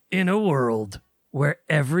In a world where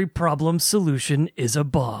every problem solution is a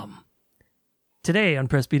bomb. Today on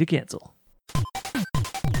Press B to Cancel.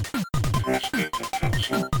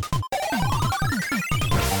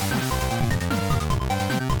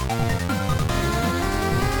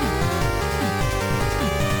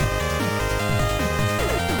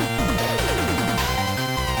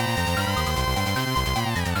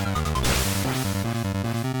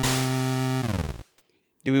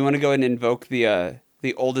 Do we want to go ahead and invoke the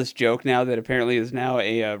oldest joke now that apparently is now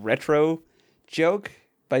a retro joke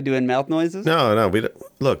by doing mouth noises? No, we don't.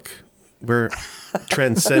 Look, we're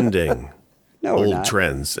transcending No, we're old not.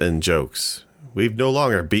 trends and jokes. We've no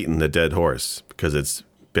longer beaten the dead horse because it's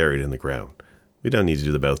buried in the ground. We don't need to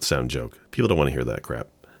do the mouth sound joke. People don't want to hear that crap.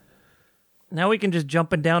 Now we can just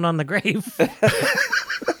jump and down on the grave.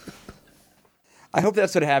 I hope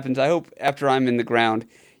that's what happens. I hope after I'm in the ground,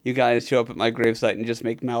 you guys show up at my gravesite and just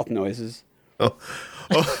make mouth noises. Oh,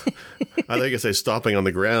 I thought you could say stomping on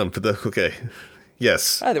the ground, but okay.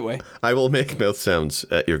 Yes. Either way. I will make mouth sounds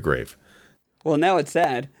at your grave. Well, now it's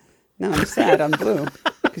sad. Now I'm sad. I'm blue.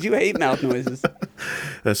 Because you hate mouth noises.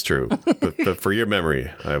 That's true. But for your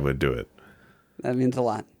memory, I would do it. That means a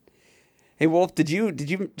lot. Hey, Wolf, did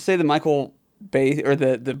you say the Michael Bay or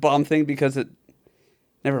the bomb thing because it...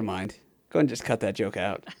 Never mind. Go ahead and just cut that joke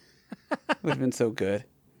out. It would have been so good.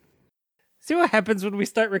 See what happens when we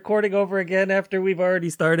start recording over again after we've already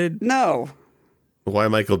started? No. Why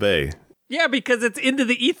Michael Bay? Yeah, because it's into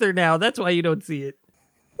the ether now. That's why you don't see it.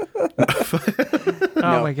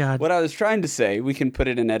 No. My God. What I was trying to say, we can put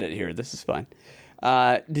it in edit here. This is fine.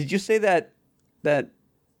 Did you say that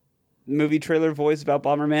movie trailer voice about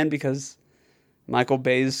Bomberman because Michael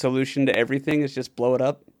Bay's solution to everything is just blow it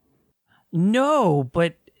up? No,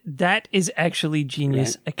 but that is actually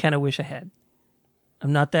genius. Right. I kind of wish I had.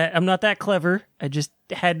 I'm not that clever. I just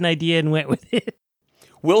had an idea and went with it.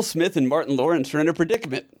 Will Smith and Martin Lawrence are in a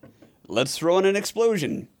predicament. Let's throw in an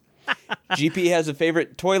explosion. GP has a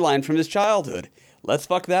favorite toy line from his childhood. Let's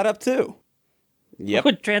fuck that up too. Yep.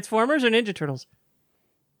 What, Transformers or Ninja Turtles?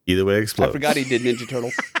 Either way, I explode. forgot he did Ninja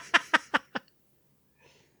Turtles.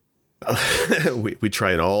 we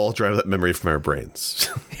try and all drive that memory from our brains.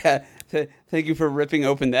 Yeah. Thank you for ripping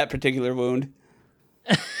open that particular wound.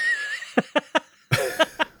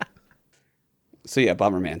 So yeah,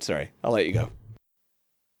 Bomberman. Sorry, I'll let you go.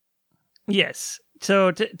 Yes.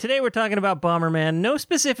 So today we're talking about Bomberman. No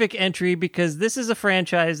specific entry because this is a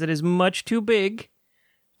franchise that is much too big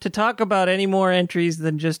to talk about any more entries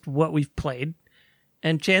than just what we've played.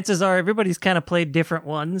 And chances are everybody's kind of played different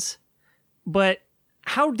ones. But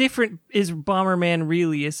how different is Bomberman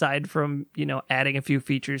really aside from, adding a few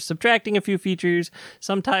features, subtracting a few features?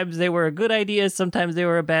 Sometimes they were a good idea, sometimes they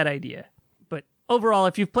were a bad idea. But overall,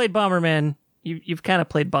 if you've played Bomberman, you've kind of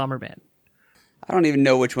played Bomberman. I don't even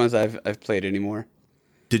know which ones I've played anymore.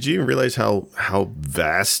 Did you even realize how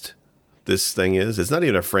vast this thing is? It's not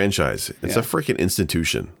even a franchise. It's a freaking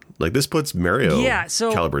institution. Like, this puts Mario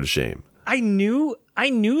caliber to shame. I knew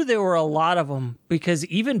there were a lot of them because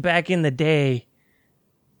even back in the day,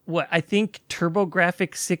 I think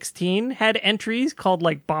TurboGrafx 16 had entries called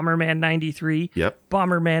like Bomberman 93. Yep.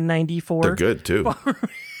 Bomberman 94. They're good too.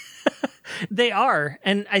 They are.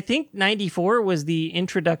 And I think 94 was the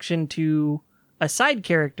introduction to a side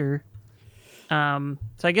character. So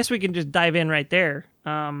I guess we can just dive in right there.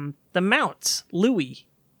 The mounts, Louie.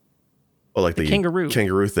 Oh, like the kangaroo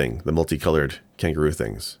thing, the multicolored kangaroo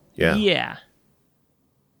things. Yeah. Yeah.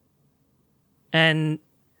 And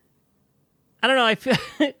I don't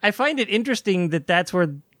know. I find it interesting that that's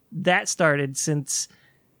where that started, since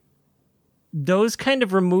those kind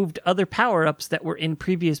of removed other power-ups that were in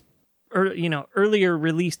previous, earlier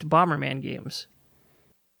released Bomberman games.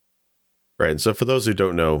 Right. And so for those who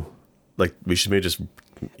don't know, like, we should maybe just,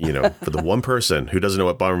 for the one person who doesn't know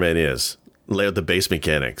what Bomberman is, lay out the base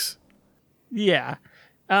mechanics. Yeah.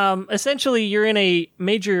 Essentially, you're in a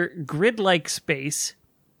major grid-like space.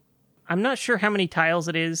 I'm not sure how many tiles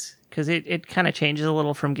it is, because it kind of changes a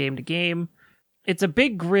little from game to game. It's a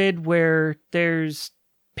big grid where there's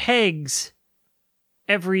pegs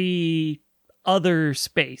every other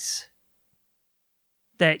space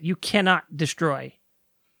that you cannot destroy.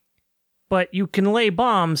 But you can lay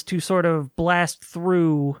bombs to sort of blast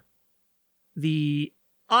through the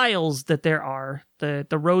aisles that there are, the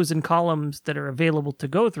rows and columns that are available to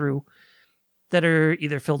go through, that are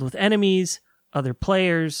either filled with enemies, other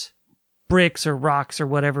players, bricks or rocks or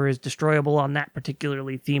whatever is destroyable on that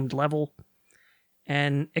particularly themed level,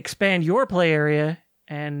 and expand your play area,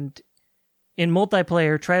 and in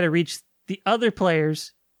multiplayer try to reach the other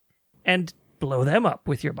players and blow them up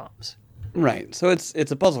with your bombs. Right. So it's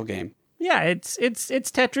a puzzle game. Yeah, it's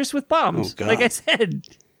Tetris with bombs. Oh, like I said.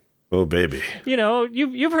 Oh, baby. You know,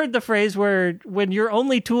 you've heard the phrase where when your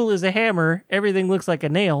only tool is a hammer, everything looks like a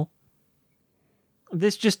nail.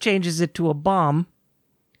 This just changes it to a bomb.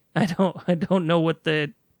 I don't know what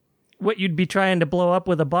you'd be trying to blow up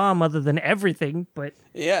with a bomb other than everything, but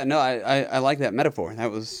yeah, no, I like that metaphor.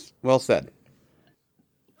 That was well said.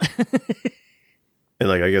 And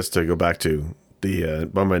like, I guess to go back to the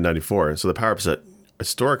Bomberman 94, so the power-ups that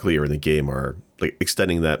historically are in the game are like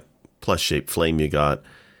extending that plus-shaped flame you got,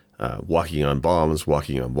 walking on bombs,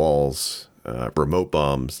 walking on walls, remote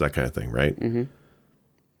bombs, that kind of thing, right? Mm-hmm.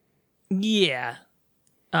 Yeah.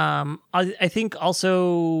 I think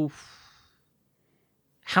also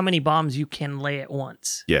how many bombs you can lay at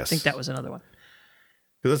once. Yes. I think that was another one.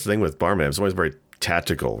 Because that's the thing with Bomberman, it's always very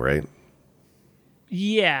tactical, right?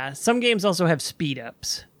 Yeah, some games also have speed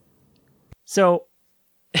ups. So,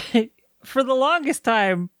 for the longest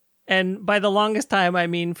time, and by the longest time I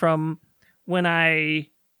mean from when I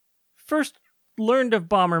first learned of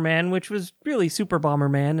Bomberman, which was really Super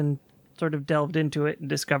Bomberman, and sort of delved into it and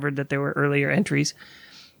discovered that there were earlier entries,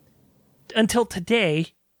 until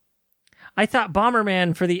today, I thought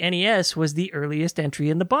Bomberman for the NES was the earliest entry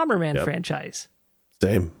in the Bomberman franchise.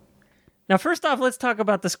 Same. Now, first off, let's talk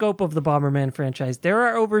about the scope of the Bomberman franchise. There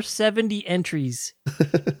are over 70 entries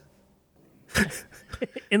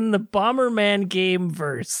in the Bomberman game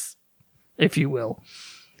verse, if you will.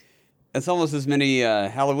 It's almost as many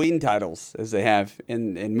Halloween titles as they have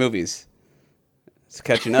in movies. It's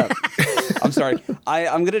catching up. I'm sorry.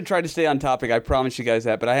 I'm going to try to stay on topic. I promise you guys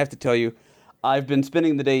that. But I have to tell you, I've been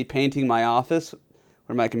spending the day painting my office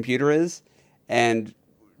where my computer is. And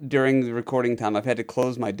during the recording time, I've had to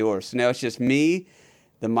close my door. So now it's just me,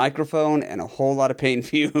 the microphone, and a whole lot of paint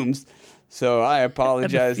fumes. So I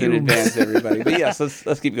apologize in advance, everybody. But yes,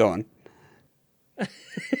 let's keep going.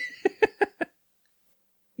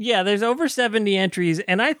 Yeah, there's over 70 entries,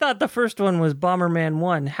 and I thought the first one was Bomberman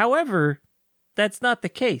 1. However, that's not the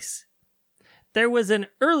case. There was an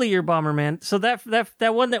earlier Bomberman, so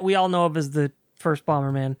that one that we all know of as the first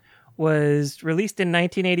Bomberman was released in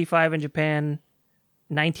 1985 in Japan,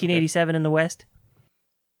 1987 in the West.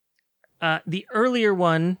 The earlier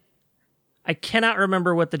one, I cannot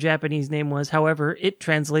remember what the Japanese name was. However, it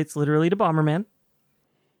translates literally to Bomberman.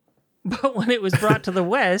 But when it was brought to the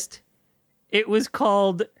West, it was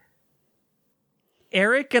called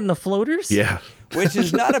Eric and the Floaters? Yeah. Which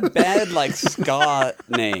is not a bad, like, ska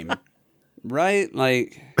name. Right?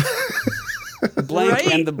 Like, blank right?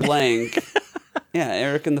 and the blank. Yeah,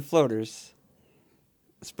 Eric and the Floaters.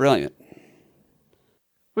 It's brilliant.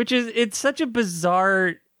 Which is, it's such a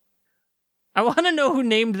bizarre... I want to know who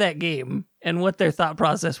named that game and what their thought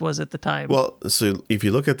process was at the time. Well, so if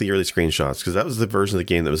you look at the early screenshots, because that was the version of the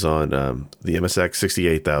game that was on the MSX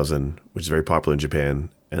 68000, which is very popular in Japan,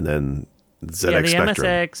 and then ZX Spectrum. The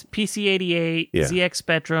MSX, PC-88, ZX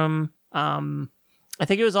Spectrum. I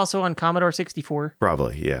think it was also on Commodore 64.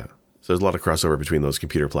 Probably, yeah. So there's a lot of crossover between those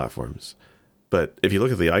computer platforms. But if you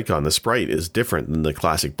look at the icon, the sprite is different than the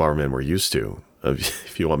classic Bomberman we're used to.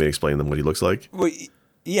 If you want me to explain them what he looks like. Well,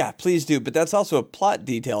 yeah, please do. But that's also a plot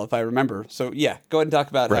detail, if I remember. So, yeah, go ahead and talk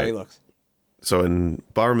about how he looks. So in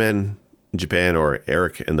Bomberman Japan, or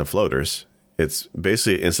Eric and the Floaters, it's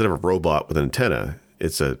basically, instead of a robot with an antenna,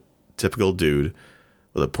 it's a typical dude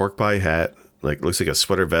with a pork pie hat, like looks like a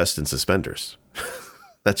sweater vest and suspenders.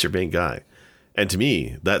 That's your main guy. And to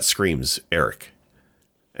me, that screams Eric.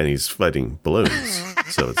 And he's fighting balloons.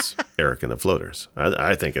 So it's Eric and the Floaters.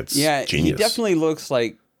 I think it's genius. He definitely looks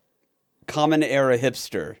like common era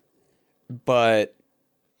hipster, but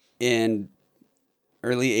in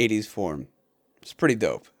early 80s form. It's pretty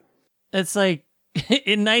dope. It's like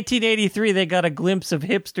in 1983 they got a glimpse of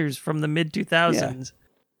hipsters from the mid 2000s,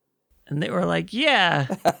 and they were like, "Yeah,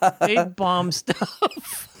 they bomb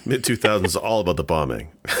stuff." Mid 2000s, all about the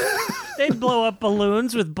bombing. They'd blow up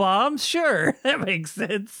balloons with bombs. Sure, that makes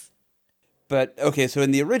sense. But okay, so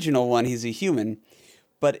in the original one, he's a human.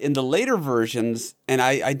 But in the later versions, and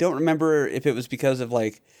I don't remember if it was because of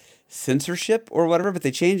like censorship or whatever, but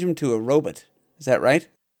they changed him to a robot. Is that right?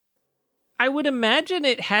 I would imagine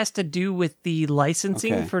it has to do with the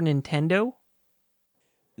licensing for Nintendo.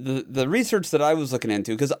 The research that I was looking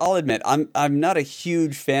into, because I'll admit, I'm not a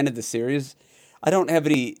huge fan of the series. I don't have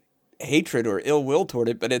any hatred or ill will toward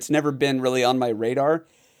it, but it's never been really on my radar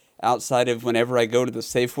outside of whenever I go to the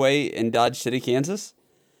Safeway in Dodge City, Kansas.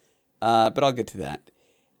 But I'll get to that.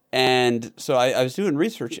 And so I was doing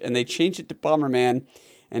research, and they changed it to Bomberman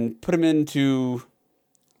and put him into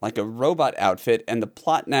like a robot outfit. And the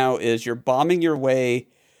plot now is you're bombing your way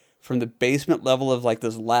from the basement level of like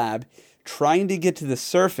this lab, trying to get to the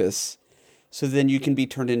surface so then you can be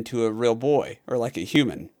turned into a real boy or like a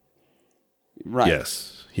human. Right.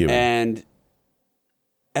 Yes, human. And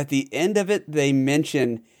at the end of it, they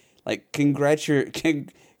mention like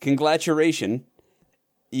congratulation.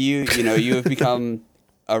 You have become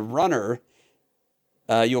a runner.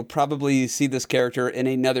 You'll probably see this character in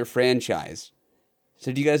another franchise.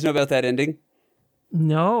 So do you guys know about that ending?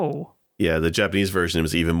 No. Yeah, the Japanese version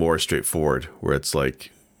was even more straightforward, where it's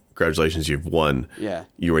like, congratulations, you've won. Yeah.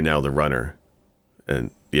 You are now the runner.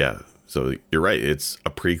 And yeah, so you're right. It's a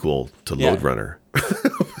prequel to Yeah. Lode Runner.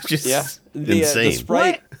 Just The insane.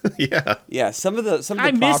 sprite. Yeah. Yeah, some of the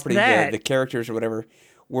I missed property, that. the characters or whatever,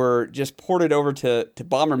 were just ported over to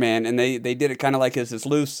Bomberman, and they did it kind of like as this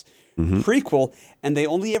loose prequel, and they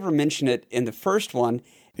only ever mention it in the first one.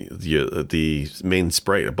 The main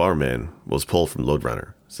sprite of Bomberman was pulled from Lode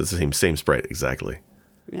Runner. So it's the same sprite, exactly.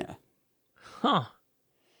 Yeah. Huh.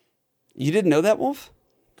 You didn't know that, Wolf?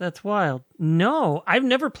 That's wild. No, I've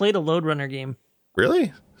never played a Lode Runner game.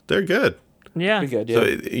 Really? They're good. Yeah. Pretty good,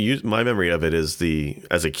 yeah. So my memory of it is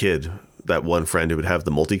as a kid, that one friend who would have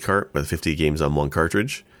the multi-cart with 50 games on one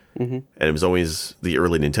cartridge. Mm-hmm. And it was always the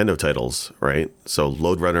early Nintendo titles, right? So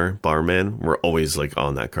Lode Runner, Bomberman were always like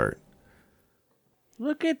on that cart.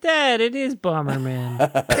 Look at that. It is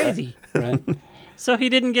Bomberman. Crazy. Right. So he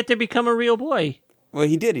didn't get to become a real boy. Well,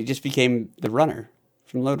 he did. He just became the runner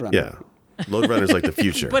from Lode Runner. Yeah. Lode Runner's like the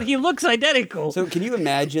future. But he looks identical. So can you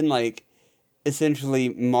imagine, like, essentially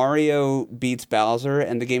Mario beats Bowser,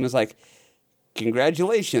 and the game is like,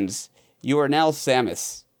 congratulations, you are now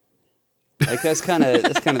Samus. Like, that's kind of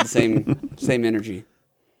the same energy.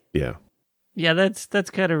 Yeah. Yeah, that's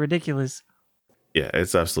kind of ridiculous. Yeah,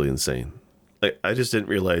 it's absolutely insane. Like, I just didn't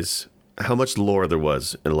realize how much lore there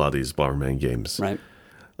was in a lot of these Bomberman games. Right.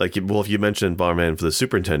 Like, well, if you mentioned Bomberman for the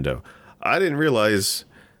Super Nintendo, I didn't realize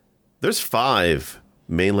there's 5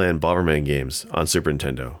 mainland Bomberman games on Super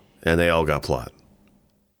Nintendo, and they all got plot.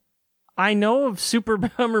 I know of Super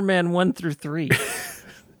Bomberman 1 through 3.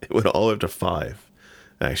 It went all the way up to 5,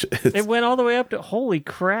 actually. It went all the way up to, holy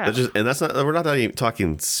crap. We're not even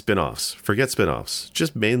talking spin-offs. Forget spin-offs.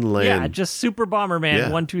 Just mainland. Yeah, just Super Bomberman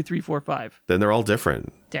Yeah. 1, 2, 3, 4, 5. Then they're all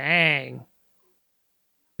different. Dang.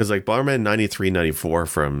 Because like Bomberman 93, 94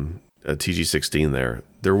 from TG16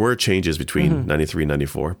 there were changes between 93 and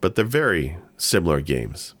 94, but they're very similar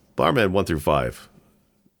games. Bomberman 1 through 5,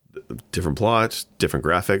 different plots, different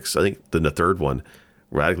graphics. I think then the third one,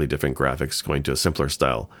 radically different graphics, going to a simpler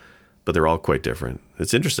style, but they're all quite different.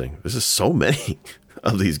 It's interesting. There's just so many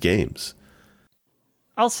of these games.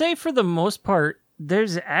 I'll say for the most part,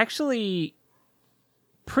 there's actually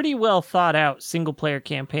pretty well thought out single player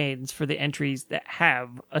campaigns for the entries that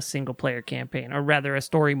have a single player campaign, or rather a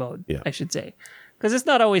story mode, Yeah. I should say. Because it's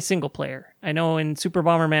not always single player. I know in Super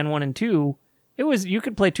Bomberman 1 and 2, you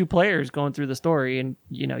could play 2 players going through the story, and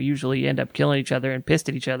usually end up killing each other and pissed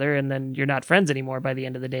at each other, and then you're not friends anymore by the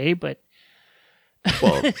end of the day. But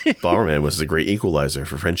Well, Bomberman was a great equalizer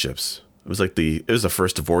for friendships. It was like it was the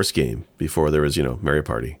first divorce game before there was, Mario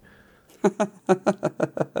Party.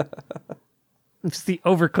 it's the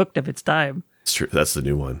Overcooked of its time. It's true. That's the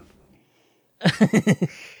new one.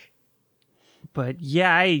 But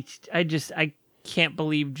yeah, I can't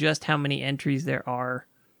believe just how many entries there are.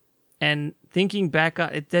 And thinking back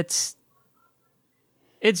on it, it's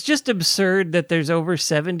just absurd that there's over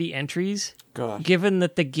 70 entries, Gosh. given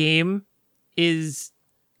that the game is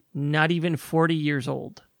not even 40 years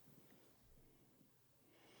old.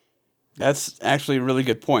 That's actually a really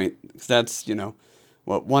good point. 'Cause that's, 1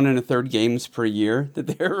 1/3 games per year that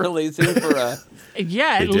they're releasing for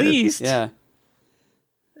Yeah, They at did. least. yeah.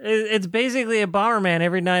 It's basically a Bomberman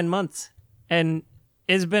every 9 months. And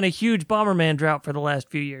it's been a huge Bomberman drought for the last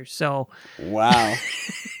few years. So Wow.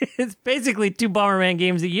 it's basically 2 Bomberman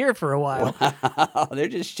games a year for a while. They're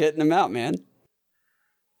just shitting them out, man.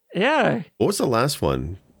 Yeah. What was the last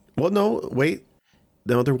one? Well, no, wait.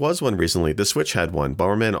 No, there was one recently. The Switch had one.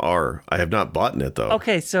 Bomberman R. I have not bought it, though.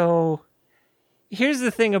 Okay, so here's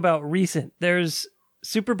the thing about recent. There's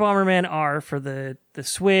Super Bomberman R for the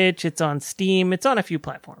Switch. It's on Steam. It's on a few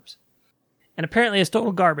platforms. And apparently it's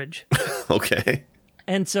total garbage. Okay.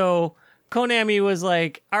 And so Konami was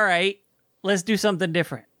like, all right, let's do something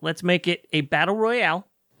different. Let's make it a battle royale.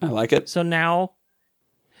 I like it. So now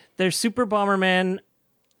there's Super Bomberman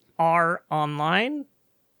R Online.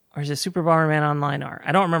 Or is it Super Bomberman Online R?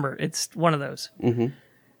 I don't remember. It's one of those. Mm-hmm.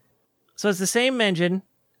 So it's the same engine.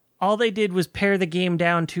 All they did was pare the game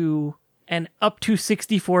down to an up to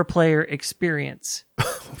 64 player experience.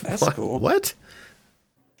 That's cool. What?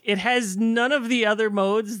 It has none of the other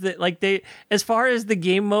modes that as far as the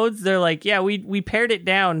game modes, they're like, yeah, we pared it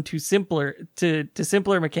down to simpler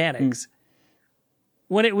mechanics.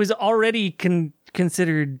 when it was already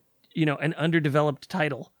considered, an underdeveloped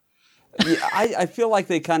title. Yeah, I feel like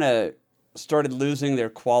they kind of started losing their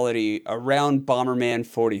quality around Bomberman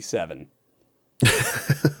 47.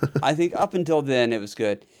 I think up until then it was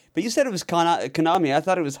good. But you said it was Konami. I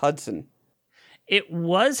thought it was Hudson. It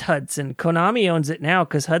was Hudson. Konami owns it now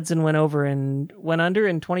because Hudson went under in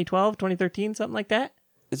 2012, 2013, something like that.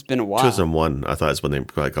 It's been a while. 2001, I thought is when they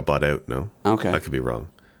got bought out. No, Okay. I could be wrong.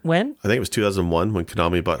 When? I think it was 2001 when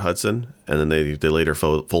Konami bought Hudson, and then they later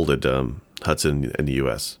folded Hudson in the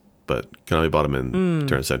U.S. But Konami bought them in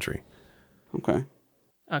turn of century. Okay.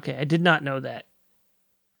 Okay, I did not know that.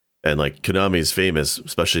 And like Konami's famous,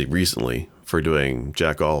 especially recently, for doing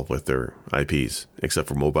jack all with their IPs, except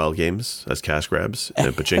for mobile games as cash grabs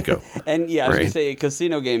and pachinko. And yeah, I was Right. going to say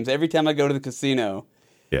casino games. Every time I go to the casino,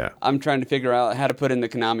 Yeah. I'm trying to figure out how to put in the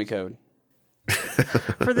Konami code.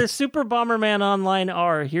 For the Super Bomberman Online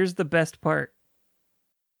R, here's the best part.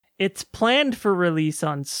 It's planned for release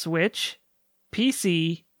on Switch,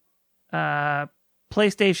 PC,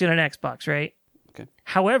 PlayStation, and Xbox, right? Okay.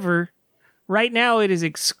 However, right now it is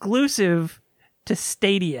exclusive to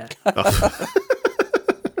Stadia.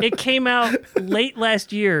 It came out late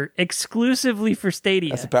last year, exclusively for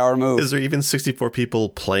Stadia. That's a power move. Is there even 64 people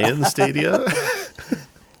playing Stadia?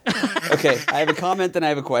 Okay, I have a comment, then I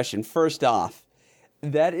have a question. First off,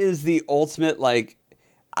 that is the ultimate, like,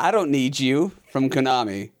 I don't need you from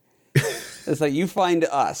Konami. It's like, you find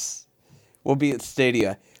us. We'll be at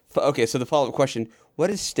Stadia. Okay, so the follow-up question, what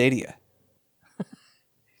is Stadia?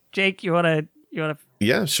 Jake, you wanna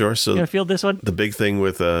Yeah, sure. So field this one? the big thing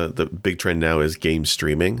with the big trend now is game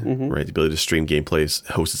streaming, right? The ability to stream gameplay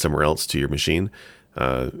hosted somewhere else to your machine.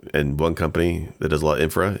 And one company that does a lot of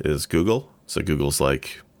infra is Google. So Google's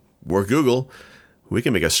like, we're Google. We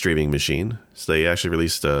can make a streaming machine. So they actually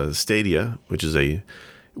released Stadia, which is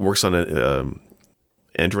works on an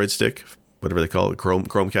Android stick, whatever they call it,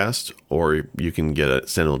 Chromecast, or you can get a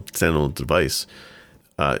standalone device.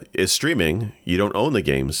 It's streaming. You don't own the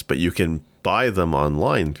games, but you can buy them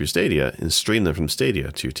online through Stadia and stream them from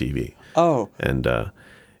Stadia to your TV. Oh. And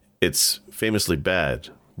it's famously bad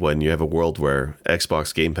when you have a world where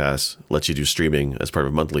Xbox Game Pass lets you do streaming as part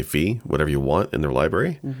of a monthly fee, whatever you want in their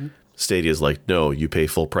library. Stadia is like, no, you pay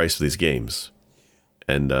full price for these games.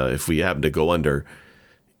 And if we happen to go under,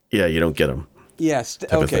 yeah, you don't get them. Yeah,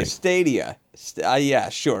 okay, thing. Stadia. Yeah,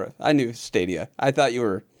 sure. I knew Stadia. I thought you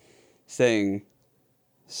were saying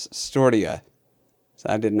Stordia. So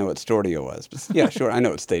I didn't know what Stordia was. But yeah, sure, I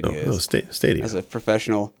know what Stadia No, is. Stadia. As a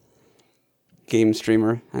professional game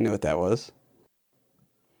streamer, I knew what that was.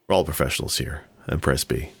 We're all professionals here. I'm Press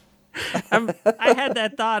B. I had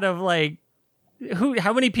that thought of like,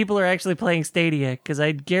 how many people are actually playing Stadia? Because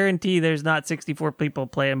I guarantee there's not 64 people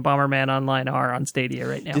playing Bomberman Online R on Stadia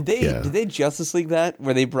right now. Did they Justice League that,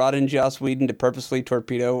 where they brought in Joss Whedon to purposely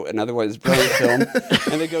torpedo an otherwise brilliant film,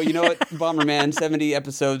 and they go, you know what, Bomberman, 70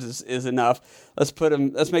 episodes is enough.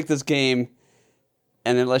 Let's make this game,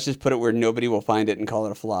 and then let's just put it where nobody will find it and call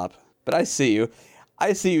it a flop. But I see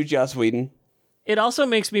you, Joss Whedon. It also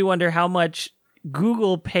makes me wonder how much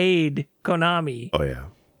Google paid Konami Oh, yeah.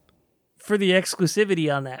 for the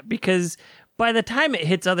exclusivity on that, because by the time it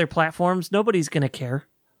hits other platforms, nobody's going to care.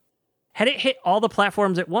 Had it hit all the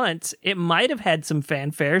platforms at once, it might have had some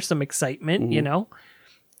fanfare, some excitement,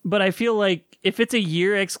 But I feel like if it's a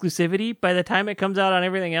year exclusivity, by the time it comes out on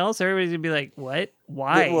everything else, everybody's going to be like, what?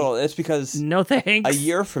 Why? Yeah, well, it's because no thanks. a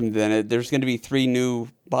year from then, there's going to be 3 new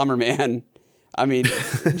Bomberman. I mean,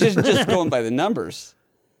 just going by the numbers.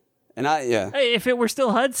 And If it were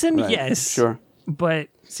still Hudson, right, yes. sure. But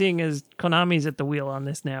seeing as Konami's at the wheel on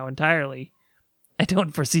this now entirely, I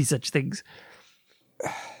don't foresee such things.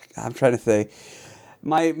 I'm trying to say,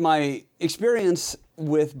 my experience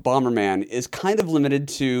with Bomberman is kind of limited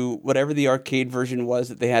to whatever the arcade version was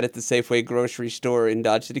that they had at the Safeway grocery store in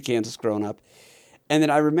Dodge City, Kansas, growing up. And then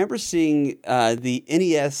I remember seeing the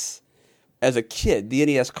NES as a kid, the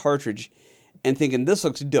NES cartridge, and thinking, this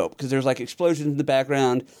looks dope, because there's like explosions in the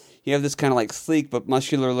background. You have this kind of like sleek but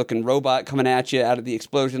muscular looking robot coming at you out of the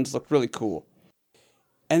explosions. Looked really cool.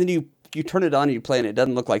 And then you turn it on and you play, and it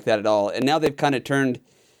doesn't look like that at all. And now they've kind of turned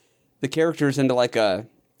the characters into like a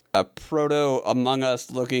proto Among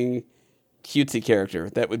Us looking cutesy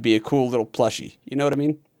character that would be a cool little plushie. You know what I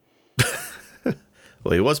mean?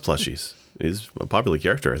 Well, he was plushies. He's a popular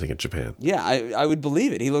character, I think, in Japan. Yeah, I would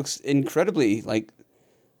believe it. He looks incredibly like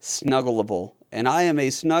snuggleable, and I am a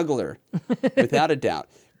snuggler without a doubt.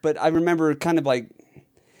 But I remember kind of like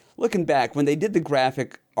looking back when they did the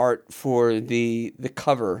graphic art for the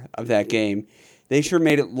cover of that game, they sure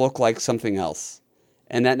made it look like something else,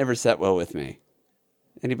 and that never sat well with me.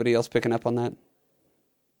 Anybody else picking up on that?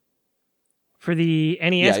 For the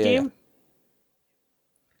NES Yeah. game?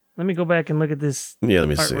 Let me go back and look at this Yeah, let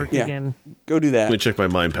me see. artwork Yeah. again. Go do Let me that. check my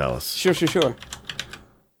Mind Palace. Sure.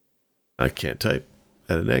 I can't type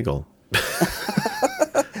at an angle.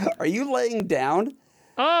 Are you laying down?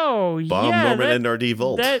 Oh, Bomb yeah. Norman NRD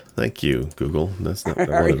Volt. that- Thank you, Google. That's not that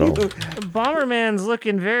Are one at all. you? Bomberman's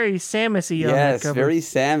looking very Samus-y on that Yes, cover. very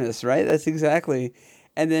Samus, right? That's exactly.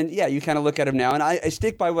 And then, yeah, you kind of look at him now, and I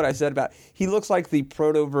stick by what I said about he looks like the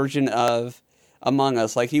proto version of Among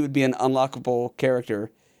Us. Like, he would be an unlockable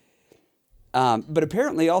character. But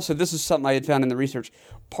apparently, also, this is something I had found in the research.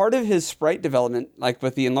 Part of his sprite development, like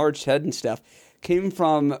with the enlarged head and stuff, came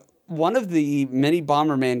from one of the many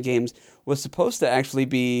Bomberman games was supposed to actually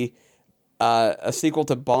be a sequel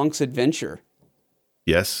to Bonk's Adventure.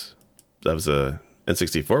 Yes, that was a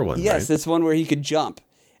N64 one. Yes, right? this one where he could jump.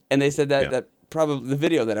 And they said that probably the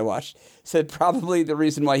video that I watched said probably the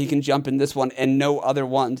reason why he can jump in this one and no other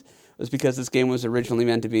ones was because this game was originally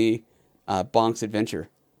meant to be Bonk's Adventure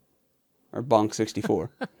or Bonk 64.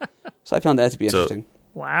 So I found that to be interesting.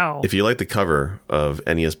 Wow. If you like the cover of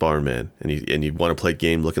NES Bomberman and you want to play a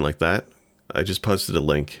game looking like that, I just posted a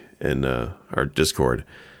link in our Discord.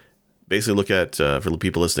 Basically, look at, for the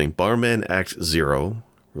people listening, Bomberman Act Zero,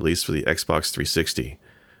 released for the Xbox 360,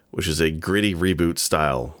 which is a gritty reboot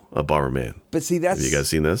style of Bomberman. But see, that's Have you guys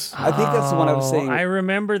seen this? I think that's the one I was saying. I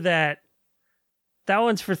remember that. That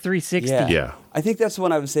one's for 360. Yeah. Yeah. I think that's the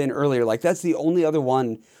one I was saying earlier. Like, that's the only other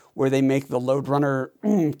one where they make the Lode Runner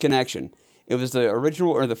connection. It was the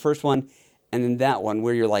original or the first one, and then that one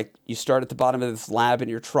where you're like, you start at the bottom of this lab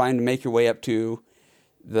and you're trying to make your way up to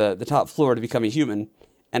the top floor to become a human.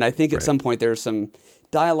 And I think at some point there's some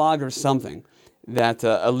dialogue or something that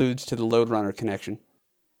alludes to the Lode Runner connection.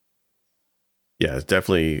 Yeah, it's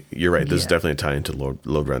definitely, you're right. This is Yeah. definitely a tie into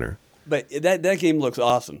Lode Runner. But that game looks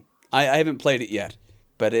awesome. I haven't played it yet,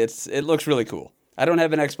 but it looks really cool. I don't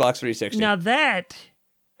have an Xbox 360. Now that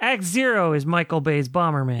Act Zero is Michael Bay's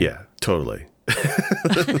Bomberman. Yeah, totally.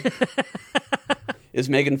 Is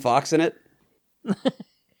Megan Fox in it?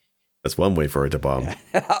 That's one way for it to bomb.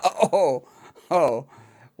 Oh,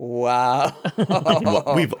 wow.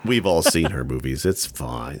 We've all seen her movies. It's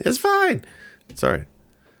fine. It's fine. It's all right.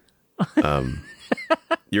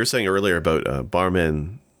 You were saying earlier about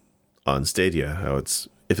Bomberman on Stadia, how it's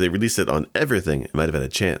if they released it on everything, it might have had a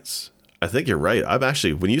chance. I think you're right. I'm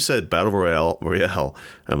actually, when you said Battle Royale,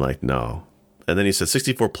 I'm like, no. And then you said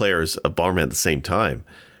 64 players of Bomberman at the same time.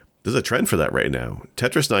 There's a trend for that right now.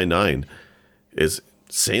 Tetris 99 is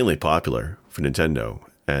insanely popular for Nintendo,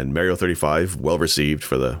 and Mario 35 well received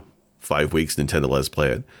for the 5 weeks Nintendo let us play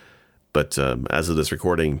it. But as of this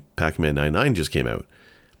recording, Pac-Man 99 just came out,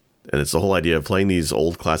 and it's the whole idea of playing these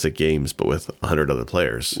old classic games but with 100 other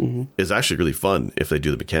players is actually really fun if they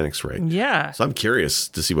do the mechanics right. Yeah. So I'm curious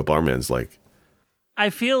to see what Bomberman's like.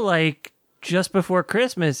 I feel like just before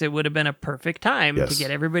Christmas, it would have been a perfect time Yes. to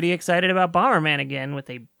get everybody excited about Bomberman again with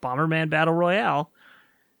a Bomberman Battle Royale.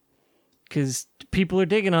 Because people are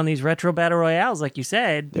digging on these retro Battle Royales, like you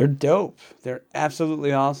said. They're dope. They're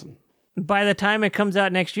absolutely awesome. By the time it comes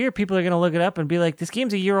out next year, people are going to look it up and be like, this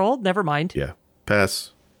game's a year old? Never mind. Yeah.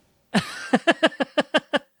 Pass.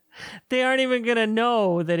 They aren't even going to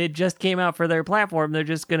know that it just came out for their platform. They're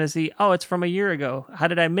just going to see, oh, it's from a year ago. How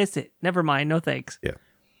did I miss it? Never mind. No thanks. Yeah.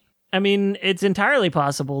 I mean, it's entirely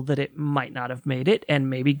possible that it might not have made it, and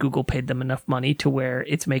maybe Google paid them enough money to where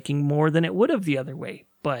it's making more than it would have the other way.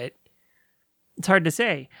 But it's hard to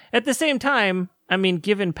say. At the same time, I mean,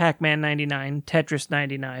 given Pac-Man 99, Tetris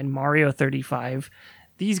 99, Mario 35,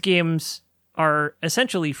 these games are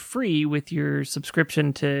essentially free with your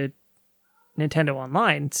subscription to Nintendo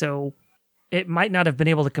Online, so it might not have been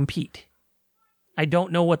able to compete. I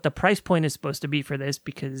don't know what the price point is supposed to be for this,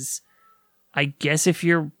 because I guess if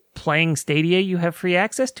you're playing Stadia, you have free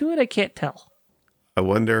access to it? I can't tell. I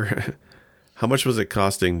wonder how much was it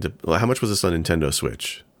costing to, how much was this on Nintendo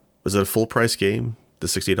Switch? Was it a full price game? The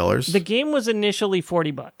 $60? The game was initially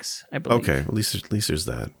 $40, I believe. Okay, at least there's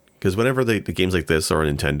that. Because whenever the games like this are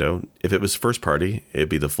on Nintendo, if it was first party, it'd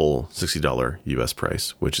be the full $60 US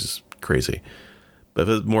price, which is crazy. But if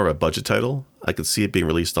it's more of a budget title, I could see it being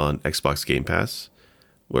released on Xbox Game Pass,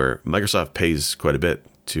 where Microsoft pays quite a bit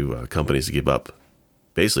to companies to give up,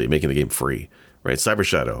 basically making the game free, right? Cyber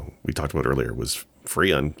Shadow, we talked about earlier, was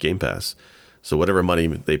free on Game Pass. So whatever money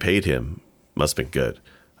they paid him must have been good.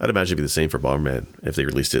 I'd imagine it'd be the same for Bomberman if they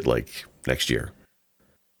released it like next year.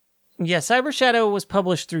 Yeah, Cyber Shadow was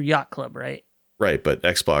published through Yacht Club, right? Right, but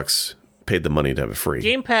Xbox paid the money to have it free.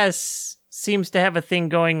 Game Pass seems to have a thing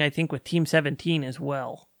going, I think, with Team 17 as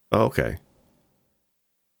well. Oh, okay.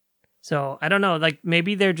 So I don't know, like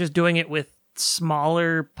maybe they're just doing it with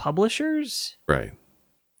smaller publishers. Right.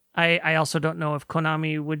 I also don't know if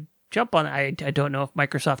Konami would jump on. I don't know if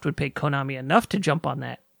Microsoft would pay Konami enough to jump on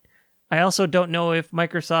that. I also don't know if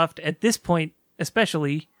Microsoft, at this point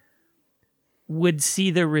especially, would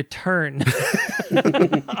see the return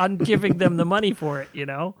on giving them the money for it, you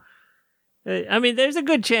know? I mean, there's a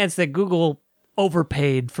good chance that Google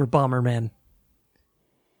overpaid for Bomberman.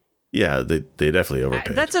 Yeah, they definitely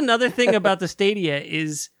overpaid. That's another thing about the Stadia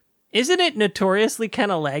isn't it notoriously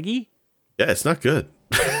kind of laggy? Yeah, it's not good.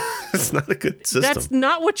 It's not a good system. That's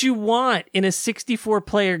not what you want in a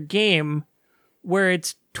 64-player game where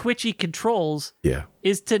it's twitchy controls. Yeah.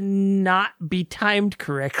 Is to not be timed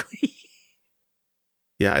correctly.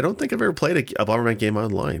 Yeah, I don't think I've ever played a Bomberman game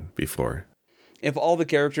online before. If all the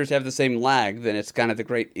characters have the same lag, then it's kind of the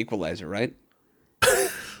great equalizer, right?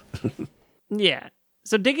 Yeah.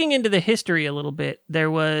 So digging into the history a little bit, there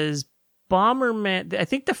was Bomberman. I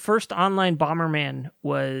think the first online Bomberman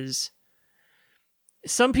was...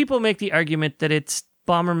 Some people make the argument that it's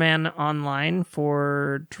Bomberman Online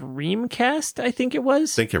for Dreamcast, I think it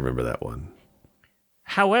was. I think I remember that one.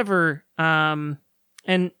 However, and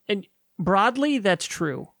broadly, that's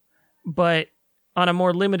true. But on a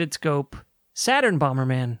more limited scope, Saturn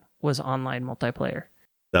Bomberman was online multiplayer.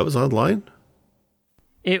 That was online?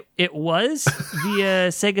 It was via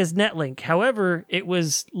Sega's Netlink. However, it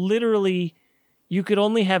was literally, you could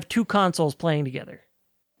only have 2 consoles playing together.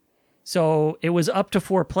 So it was up to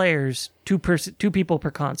 4 players, 2 people per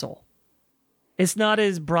console. It's not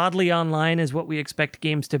as broadly online as what we expect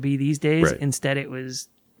games to be these days. Right. Instead, it was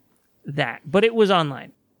that. But it was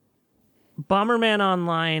online. Bomberman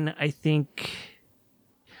Online, I think...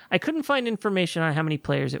 I couldn't find information on how many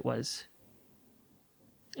players it was.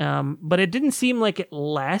 But it didn't seem like it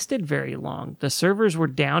lasted very long. The servers were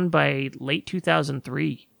down by late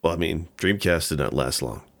 2003. Well, I mean, Dreamcast did not last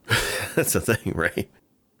long. That's the thing, right?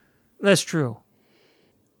 That's true.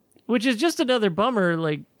 Which is just another bummer.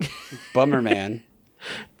 Like, Bummer, man.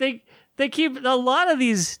 they keep a lot of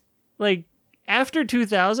these, like, after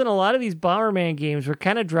 2000, a lot of these Bomberman games were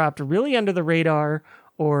kind of dropped really under the radar,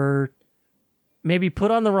 or maybe put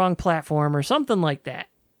on the wrong platform or something like that,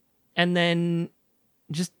 and then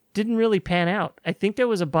just didn't really pan out. I think there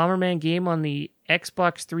was a Bomberman game on the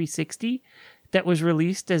Xbox 360 that was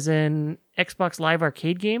released as an Xbox Live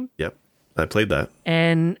Arcade game. Yep. I played that.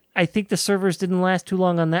 And I think the servers didn't last too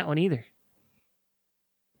long on that one either.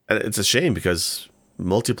 And it's a shame because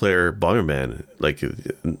multiplayer Bomberman, like,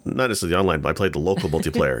 not necessarily online, but I played the local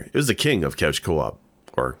multiplayer. It was the king of couch co-op.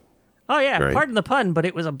 Or, oh, yeah. right? Pardon the pun, but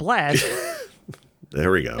it was a blast.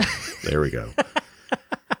 There we go. There we go.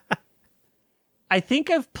 I think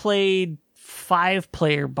I've played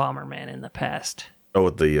 5-player Bomberman in the past. Oh,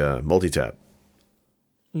 with the multi-tap.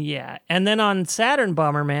 Yeah, and then on Saturn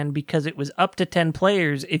Bomberman, because it was up to 10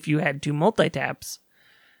 players if you had 2 multi-taps,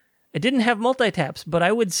 it didn't have multi-taps, but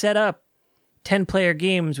I would set up 10-player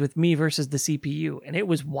games with me versus the CPU, and it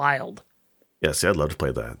was wild. Yeah, see, I'd love to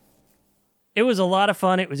play that. It was a lot of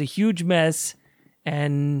fun. It was a huge mess,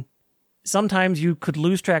 and sometimes you could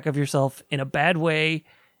lose track of yourself in a bad way,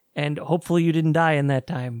 and hopefully you didn't die in that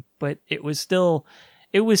time. But it was so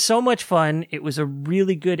much fun. It was a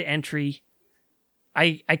really good entry.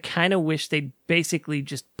 I kind of wish they'd basically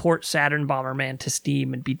just port Saturn Bomberman to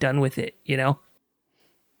Steam and be done with it, you know?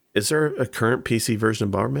 Is there a current PC version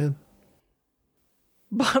of Bomberman?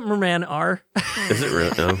 Bomberman R. Is it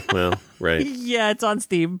really? Oh, well, right. Yeah, it's on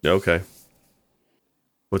Steam. Okay.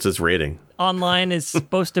 What's its rating? Online is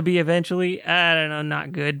supposed to be eventually. I don't know,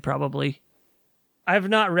 not good, probably. I've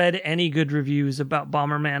not read any good reviews about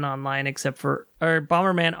Bomberman Online or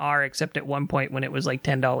Bomberman R, except at one point when it was like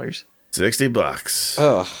 $10. $60.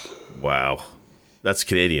 Ugh. Wow. That's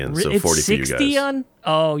Canadian, so It's 40 for you guys. 60 on?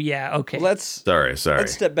 Oh, yeah, okay. Sorry.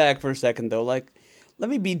 Let's step back for a second, though. Like, let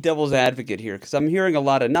me be devil's advocate here, because I'm hearing a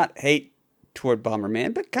lot of not hate toward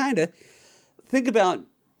Bomberman, but kind of think about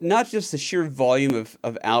not just the sheer volume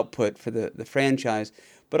of output for the franchise,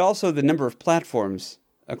 but also the number of platforms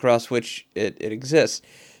across which it exists.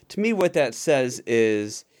 To me, what that says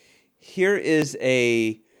is here is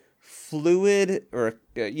a fluid or,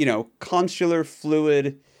 consular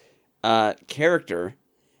fluid character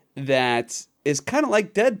that is kind of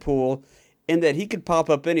like Deadpool in that he could pop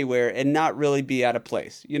up anywhere and not really be out of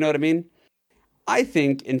place. You know what I mean? I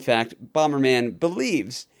think, in fact, Bomberman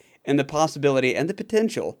believes in the possibility and the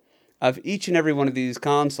potential of each and every one of these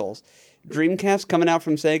consoles. Dreamcast coming out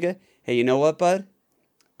from Sega. Hey, you know what, bud?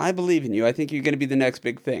 I believe in you. I think you're going to be the next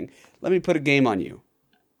big thing. Let me put a game on you.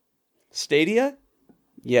 Stadia?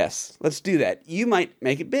 Yes, let's do that. You might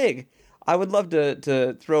make it big. I would love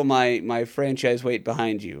to throw my franchise weight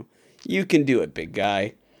behind you. You can do it, big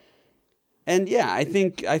guy. And yeah, I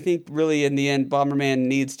think really in the end, Bomberman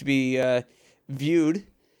needs to be viewed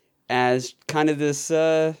as kind of this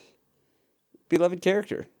beloved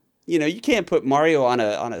character. You know, you can't put Mario on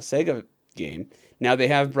a Sega game. Now they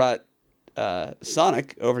have brought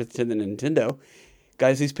Sonic over to the Nintendo.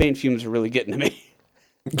 Guys, these paint fumes are really getting to me.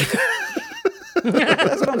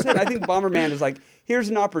 That's what I'm saying. I think Bomberman is like, here's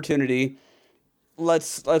an opportunity.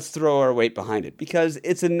 Let's throw our weight behind it, because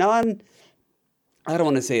it's a I don't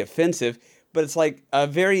want to say offensive, but it's like a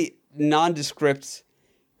very nondescript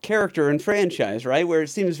character and franchise, right? Where it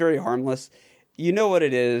seems very harmless. You know what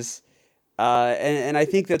it is. And I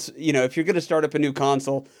think that's, you know, if you're going to start up a new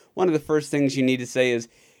console, one of the first things you need to say is,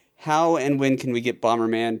 how and when can we get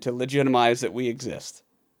Bomberman to legitimize that we exist?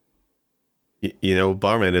 You know,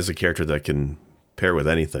 Bomberman is a character that can pair with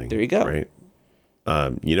anything. There you go. Right?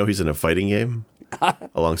 You know, he's in a fighting game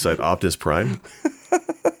alongside Optimus Prime.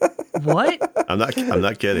 What? I'm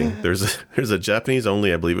not kidding. There's a Japanese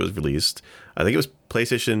only, I believe it was released. I think it was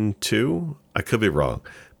PlayStation 2. I could be wrong.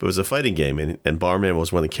 But it was a fighting game, and Bomberman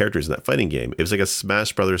was one of the characters in that fighting game. It was like a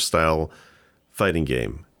Smash Brothers style fighting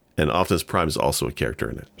game. And Optimus Prime is also a character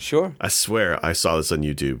in it. Sure. I swear I saw this on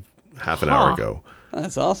YouTube half an hour ago.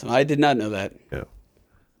 That's awesome. I did not know that. Yeah.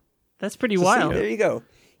 That's pretty wild. See, there you go.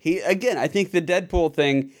 I think the Deadpool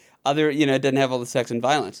thing, it doesn't have all the sex and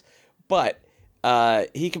violence, but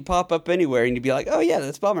he can pop up anywhere and you'd be like, oh yeah,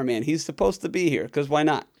 that's Bomberman. He's supposed to be here, because why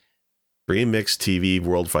not? Remix TV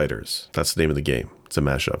World Fighters. That's the name of the game. It's a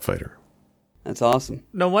mashup fighter. That's awesome.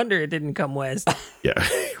 No wonder it didn't come west. Yeah,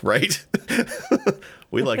 right?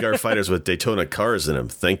 We like our fighters with Daytona cars in them.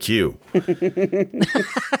 Thank you.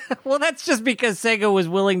 Well, that's just because Sega was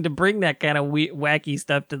willing to bring that kind of wacky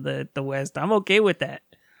stuff to the West. I'm okay with that.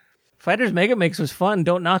 Fighters Mega Mix was fun.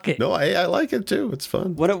 Don't knock it. No, I like it too. It's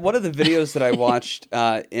fun. One of the videos that I watched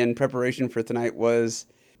in preparation for tonight was,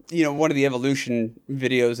 one of the evolution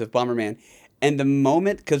videos of Bomberman. And the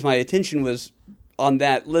moment, because my attention was on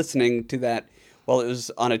that, listening to that, while it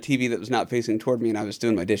was on a TV that was not facing toward me and I was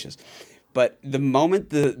doing my dishes. But the moment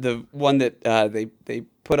the one that they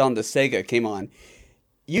put on the Sega came on,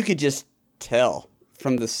 you could just tell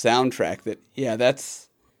from the soundtrack that, yeah, that's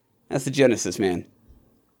the Genesis, man.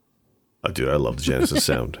 Oh, dude, I love the Genesis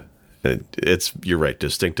sound. And you're right,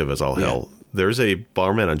 distinctive as all hell. There's a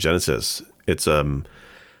Bomberman on Genesis. It's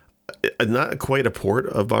not quite a port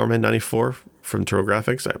of Bomberman 94 from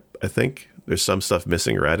TurboGrafx, I think. There's some stuff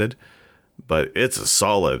missing or added, but it's a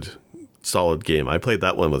solid game. I played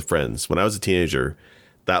that one with friends. When I was a teenager,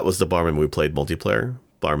 that was the Bomberman we played multiplayer,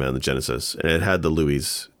 Bomberman on the Genesis, and it had the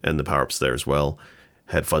Louis and the power-ups there as well.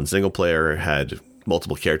 Had fun single player, had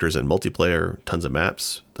multiple characters and multiplayer, tons of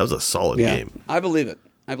maps. That was a solid game. I believe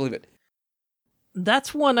it.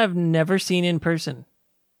 That's one I've never seen in person.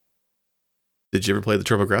 Did you ever play the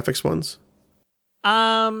TurboGrafx ones?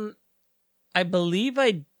 I believe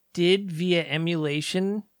I did via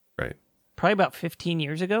emulation. Right. Probably about 15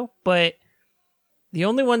 years ago, but the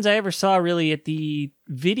only ones I ever saw really at the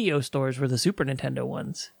video stores were the Super Nintendo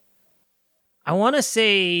ones. I want to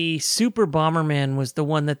say Super Bomberman was the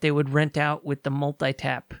one that they would rent out with the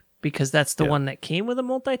multi-tap, because that's the one that came with a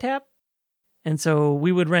multi-tap. And so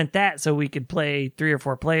we would rent that so we could play 3 or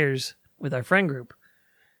 4 players with our friend group.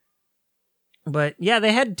 But yeah,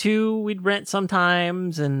 they had 2 we'd rent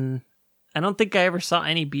sometimes, and I don't think I ever saw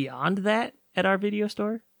any beyond that at our video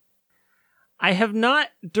store. I have not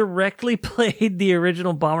directly played the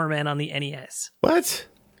original Bomberman on the NES. What?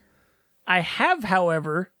 I have,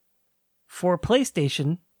 however, for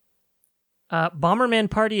PlayStation,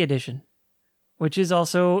 Bomberman Party Edition, which is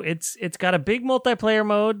also, it's got a big multiplayer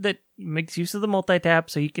mode that makes use of the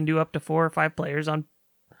multi-tap, so you can do up to 4 or 5 players on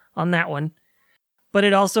that one. But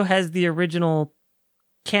it also has the original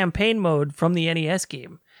campaign mode from the NES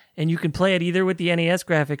game, and you can play it either with the NES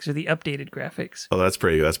graphics or the updated graphics. Oh, that's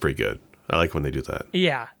pretty good. I like when they do that.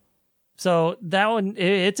 Yeah. So that one,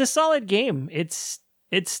 it's a solid game. It's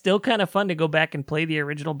still kind of fun to go back and play the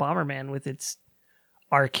original Bomberman with its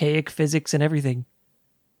archaic physics and everything.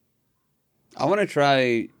 I want to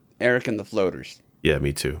try Eric and the Floaters. Yeah,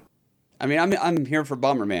 me too. I mean, I'm here for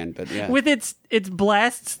Bomberman, but yeah. With its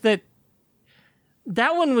blasts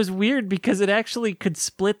that one was weird because it actually could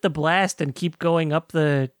split the blast and keep going up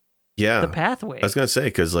the pathway. I was going to say,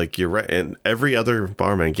 because like you're right, and every other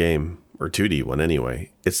Bomberman game, or 2D one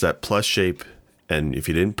anyway, it's that plus shape, and if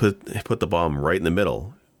you didn't put the bomb right in the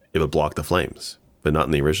middle, it would block the flames, but not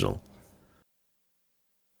in the original.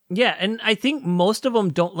 Yeah, and I think most of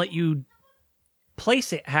them don't let you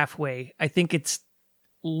place it halfway. I think it's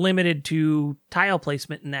limited to tile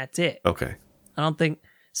placement, and that's it. Okay. I don't think...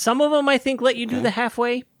 Some of them, I think, let you do the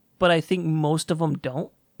halfway, but I think most of them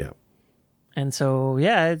don't. Yeah. And so,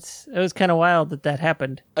 yeah, it was kind of wild that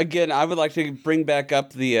happened. Again, I would like to bring back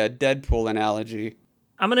up the Deadpool analogy.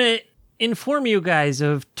 I'm going to inform you guys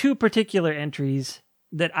of 2 particular entries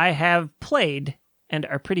that I have played and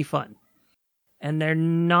are pretty fun. And they're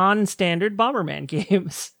non-standard Bomberman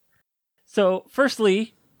games. So,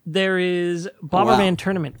 firstly, there is Bomberman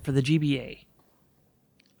Tournament for the GBA.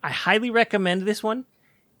 I highly recommend this one.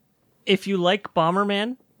 If you like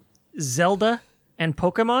Bomberman, Zelda, and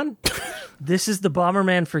Pokemon, this is the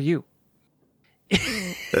Bomberman for you.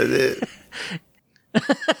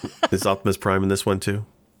 Is Optimus Prime in this one too?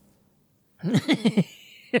 I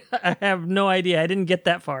have no idea. I didn't get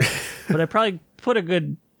that far. But I probably put a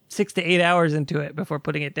good 6 to 8 hours into it before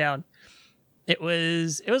putting it down. It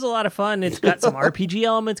was a lot of fun. It's got some RPG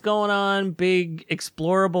elements going on, big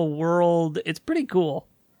explorable world. It's pretty cool.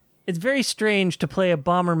 It's very strange to play a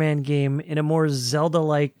Bomberman game in a more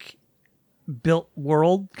Zelda-like built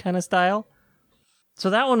world kind of style. So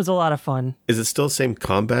that one was a lot of fun. Is it still the same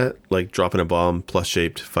combat, like dropping a bomb plus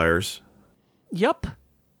shaped fires? Yup.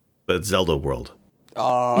 But it's Zelda world.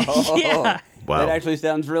 Oh, Yeah. Wow. That actually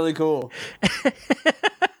sounds really cool.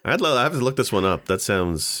 I have to look this one up. That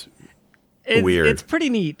sounds It's, weird. It's pretty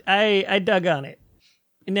neat. I dug on it.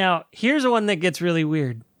 Now, here's one that gets really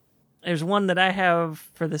weird. There's one that I have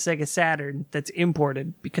for the Sega Saturn that's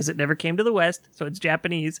imported because it never came to the West, so it's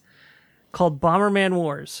Japanese, called Bomberman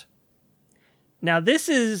Wars. Now, this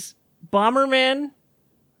is Bomberman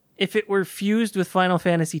if it were fused with Final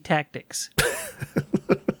Fantasy Tactics.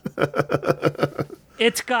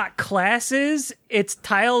 It's got classes, it's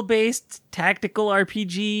tile-based tactical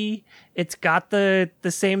RPG, it's got the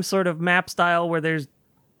same sort of map style where there's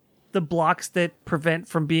the blocks that prevent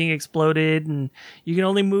from being exploded, and you can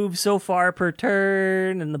only move so far per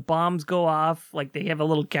turn, and the bombs go off, like they have a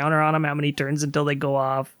little counter on them, how many turns until they go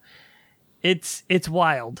off. It's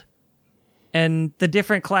wild. And the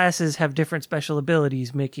different classes have different special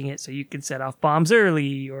abilities, making it so you can set off bombs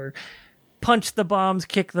early, or punch the bombs,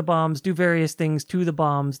 kick the bombs, do various things to the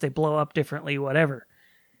bombs. They blow up differently, whatever.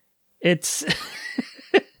 It's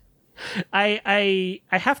I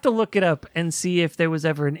have to look it up and see if there was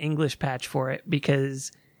ever an English patch for it,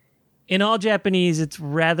 because in all Japanese it's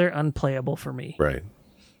rather unplayable for me. Right.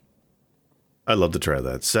 I'd love to try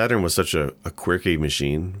that. Saturn was such a quirky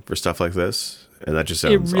machine for stuff like this, and that just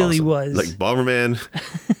sounds It really awesome. was. Like Bomberman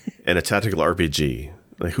and a tactical RPG.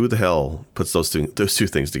 Like, who the hell puts those two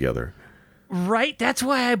things together? Right? That's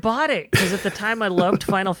why I bought it, because at the time I loved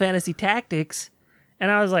Final Fantasy Tactics,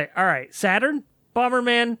 and I was like, all right, Saturn,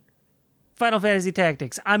 Bomberman, Final Fantasy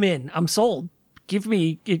Tactics. I'm in. I'm sold.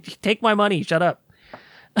 Take my money. Shut up.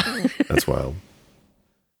 That's wild.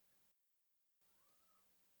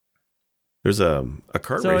 There's a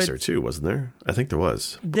kart racer too, wasn't there? I think there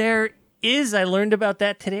was. There is. I learned about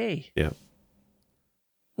that today Yeah.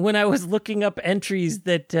 when I was looking up entries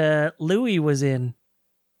that Louis was in.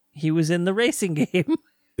 He was in the racing game.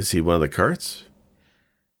 Is he one of the karts?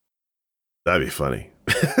 That'd be funny.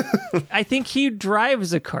 I think he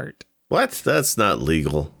drives a cart. What? That's not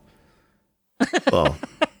legal. Well,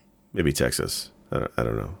 maybe Texas. I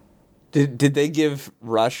don't know. Did they give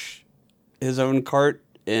Rush his own cart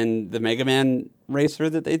in the Mega Man racer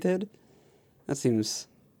that they did? That seems...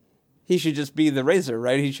 He should just be the racer,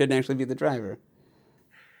 right? He shouldn't actually be the driver.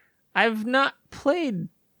 I've not played...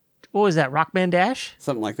 What was that, Rockman Dash?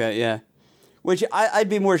 Something like that, yeah. Which I'd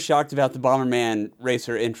be more shocked about the Bomberman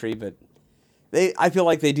racer entry, but I feel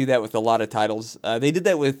like they do that with a lot of titles. They did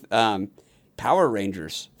that with Power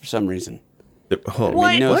Rangers for some reason. Hold on. What?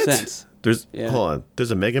 Made no What? sense. Yeah. Hold on.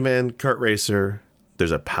 There's a Mega Man kart racer.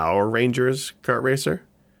 There's a Power Rangers kart racer.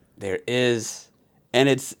 There is, and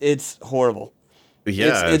it's horrible.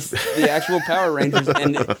 Yeah, It's the actual Power Rangers,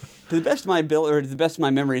 and to the best of my to the best of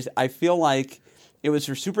my memories, I feel like it was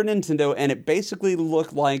for Super Nintendo, and it basically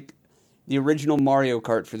looked like the original Mario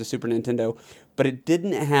Kart for the Super Nintendo, but it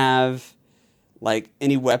didn't have like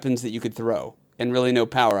any weapons that you could throw, and really no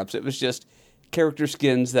power-ups. It was just character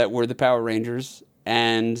skins that were the Power Rangers,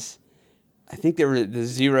 and I think they were the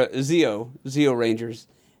Zeo Rangers,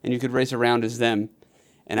 and you could race around as them,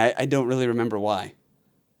 and I don't really remember why.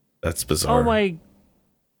 That's bizarre. Oh my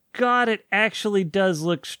god, it actually does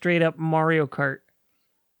look straight up Mario Kart.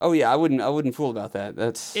 Oh yeah, I wouldn't fool about that.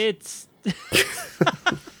 It's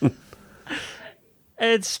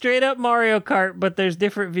it's straight up Mario Kart, but there's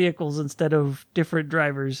different vehicles instead of different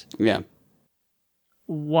drivers. Yeah.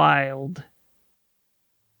 Wild.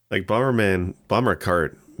 Like Bomber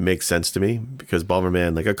kart makes sense to me because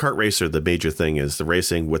Bomberman, like a kart racer, the major thing is the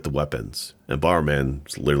racing with the weapons, and Bomberman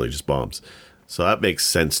is literally just bombs. So that makes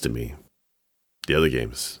sense to me. the other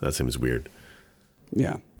games. That seems weird.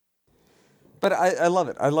 Yeah. But I love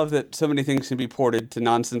it. I love that so many things can be ported to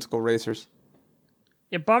nonsensical racers.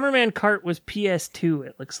 Yeah, Bomberman Kart was PS2,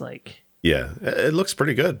 it looks like. Yeah, it looks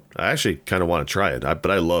pretty good. I actually kind of want to try it,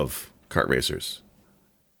 but I love kart racers.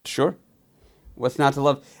 Sure. What's not to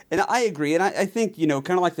love? And I agree. And I think,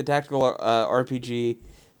 kind of like the tactical RPG,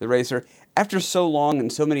 the racer, after so long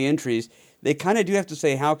and so many entries, they kind of do have to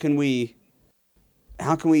say, how can we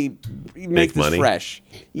make this money? fresh?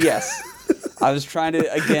 Yes. I was trying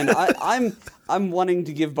to, again, I'm wanting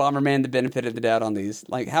to give Bomberman the benefit of the doubt on these.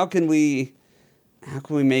 Like, how can we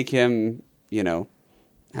make him,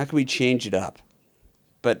 how can we change it up?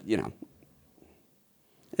 But,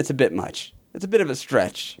 it's a bit much. It's a bit of a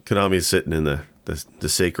stretch. Konami's sitting in the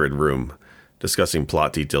sacred room discussing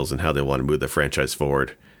plot details and how they want to move the franchise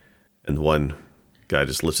forward. And one guy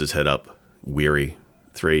just lifts his head up, weary,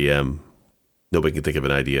 3 a.m. Nobody can think of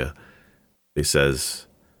an idea. He says,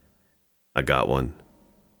 I got one.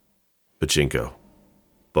 Pachinko.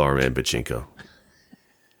 Bomberman Pachinko.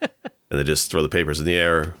 And they just throw the papers in the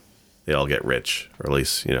air. They all get rich. Or at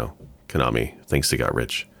least, Konami thinks they got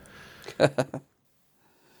rich.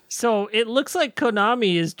 So it looks like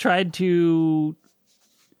Konami has tried to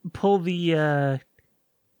pull the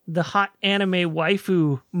hot anime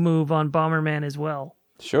waifu move on Bomberman as well.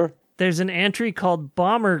 Sure. There's an entry called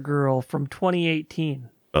Bomber Girl from 2018.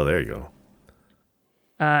 Oh, there you go.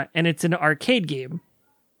 And it's an arcade game.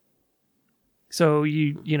 So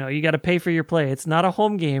you got to pay for your play. It's not a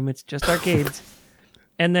home game, it's just arcades.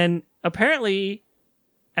 And then apparently,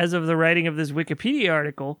 as of the writing of this Wikipedia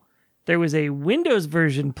article, there was a Windows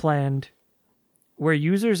version planned where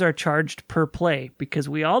users are charged per play, because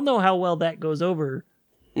we all know how well that goes over.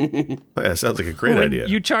 Yeah, sounds like a great When idea.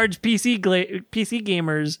 you charge PC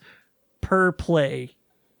gamers per play,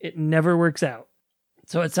 it never works out.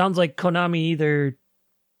 So it sounds like Konami either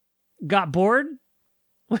got bored,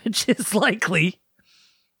 which is likely,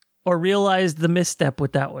 or realized the misstep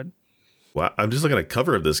with that one. Wow, I'm just looking at a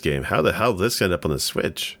cover of this game. How the hell did this end up on the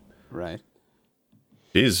Switch? Right.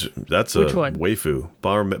 Jeez, that's Which a one? waifu.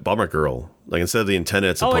 Bomber Girl. Like, instead of the antenna,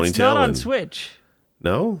 it's a ponytail. It's not on and- Switch.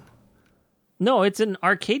 No? No, it's an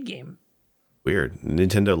arcade game. Weird.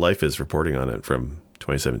 Nintendo Life is reporting on it from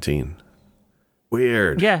 2017.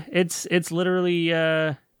 Weird. Yeah, it's literally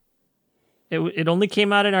it only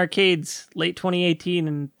came out in arcades late 2018,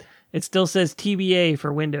 and it still says TBA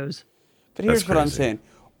for Windows. But here's That's what I'm crazy. saying.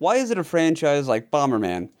 Why is it a franchise like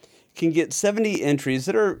Bomberman can get 70 entries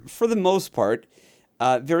that are, for the most part,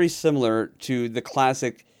 very similar to the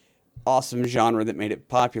classic awesome genre that made it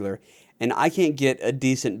popular, and I can't get a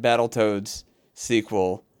decent Battletoads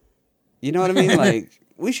sequel? You know what I mean? Like,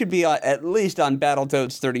 we should be at least on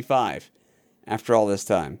Battletoads 35 after all this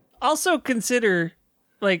time. Also consider,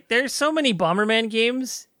 like, there's so many Bomberman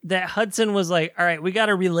games that Hudson was like, all right, we got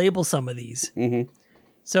to relabel some of these. Mm-hmm.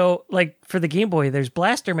 So, like, for the Game Boy, there's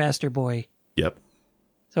Blaster Master Boy. Yep.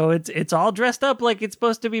 So it's all dressed up like it's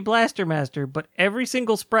supposed to be Blaster Master, but every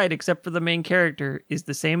single sprite except for the main character is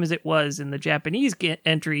the same as it was in the Japanese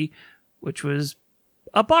entry, which was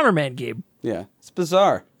a Bomberman game. Yeah, it's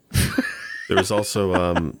bizarre. There was also,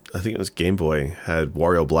 I think it was Game Boy, had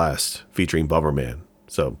Wario Blast featuring Bomberman.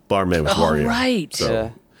 So Bomberman was Wario. right. So, Yeah.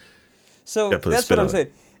 So Gotta put a that's spin what I'm on it.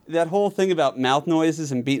 saying. That whole thing about mouth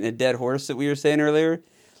noises and beating a dead horse that we were saying earlier,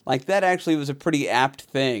 like, that actually was a pretty apt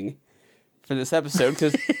thing for this episode,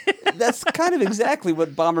 because that's kind of exactly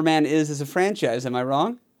what Bomberman is as a franchise. Am I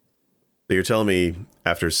wrong? So you're telling me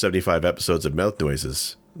after 75 episodes of mouth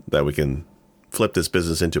noises that we can flip this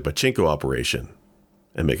business into a pachinko operation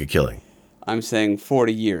and make a killing? I'm saying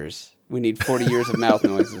 40 years. We need 40 years of mouth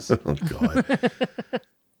noises. Oh, God.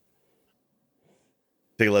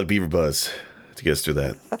 Take a lot of beaver buzz to get us through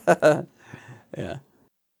that.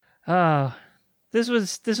 Yeah. This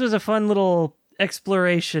was a fun little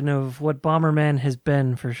exploration of what Bomberman has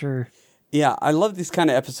been, for sure. Yeah, I love these kind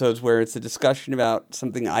of episodes where it's a discussion about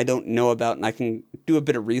something I don't know about and I can do a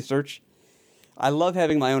bit of research. I love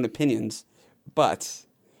having my own opinions, but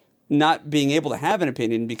not being able to have an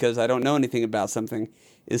opinion because I don't know anything about something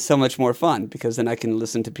is so much more fun, because then I can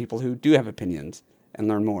listen to people who do have opinions and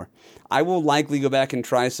learn more. I will likely go back and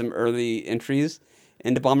try some early entries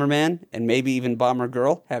into Bomberman and maybe even Bomber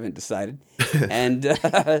Girl. Haven't decided. And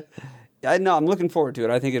I know I'm looking forward to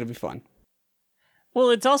it. I think it'll be fun.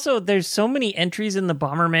 Well, it's also, there's so many entries in the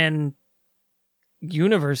Bomberman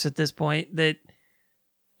universe at this point that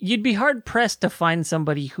you'd be hard pressed to find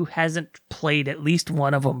somebody who hasn't played at least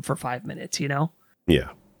one of them for 5 minutes, you know?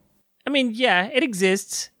 Yeah. I mean, yeah, it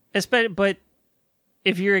exists, but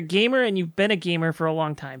if you're a gamer and you've been a gamer for a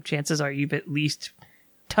long time, chances are you've at least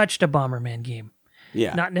touched a Bomberman game.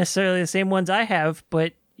 Yeah. Not necessarily the same ones I have,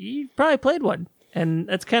 but you probably played one, and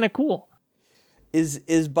that's kind of cool. Is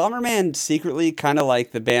Bomberman secretly kind of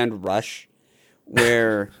like the band Rush,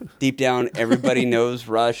 where deep down everybody knows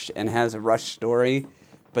Rush and has a Rush story,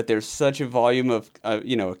 but there's such a volume of a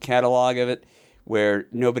catalog of it where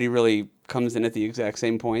nobody really comes in at the exact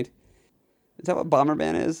same point? Is that what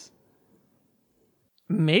Bomberman is?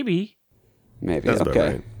 Maybe. Maybe. That's okay.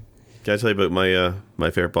 about right. Can I tell you about my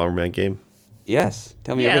favorite Bomberman game? Yes.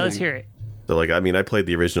 Tell me Yeah, everything. let's hear it. So, I played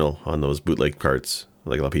the original on those bootleg carts,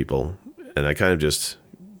 like a lot of people, and I kind of just,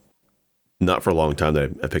 not for a long time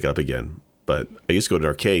that I pick up again, but I used to go to an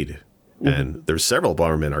arcade, and there's several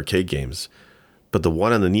Bomberman arcade games, but the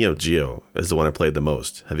one on the Neo Geo is the one I played the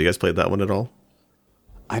most. Have you guys played that one at all?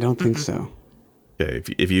 I don't think so. Okay,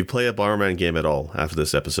 if you play a Bomberman game at all after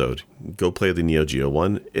this episode, go play the Neo Geo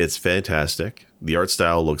one. It's fantastic. The art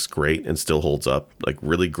style looks great and still holds up, like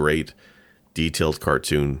really great detailed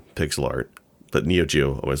cartoon pixel art, but Neo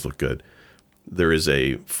Geo always looked good. There is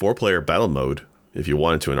a 4-player battle mode if you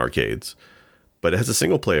wanted to in arcades, but it has a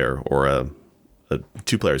single player or a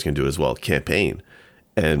 2 players can do it as well, campaign,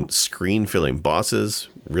 and screen filling bosses,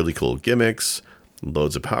 really cool gimmicks,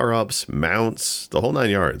 loads of power-ups, mounts, the whole 9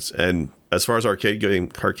 yards. And as far as arcade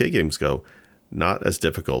games go, not as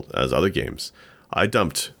difficult as other games. I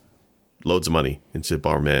dumped loads of money into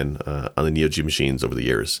Bomberman on the Neo Geo machines over the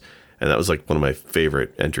years, and that was like one of my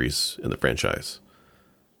favorite entries in the franchise.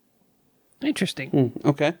 Interesting.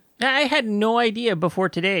 Okay. I had no idea before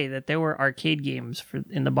today that there were arcade games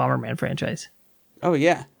in the Bomberman franchise. Oh,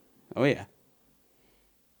 yeah. Oh, yeah.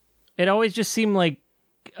 It always just seemed like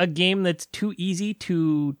a game that's too easy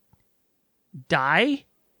to die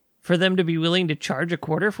for them to be willing to charge a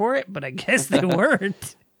quarter for it, but I guess they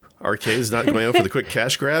weren't. Arcade's not going out for the quick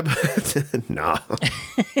cash grab? Nah.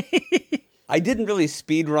 I didn't really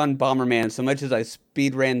speed run Bomberman so much as I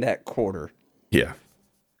speed ran that quarter. Yeah.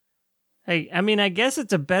 Hey, I mean, I guess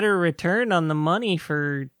it's a better return on the money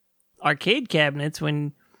for arcade cabinets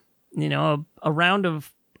when, a round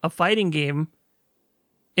of a fighting game,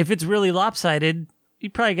 if it's really lopsided,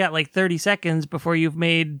 you probably got like 30 seconds before you've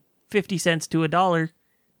made 50 cents to $1,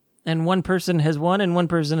 and one person has won and one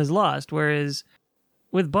person has lost. Whereas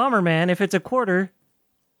with Bomberman, if it's a quarter,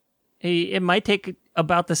 it might take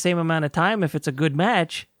about the same amount of time if it's a good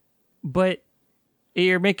match, but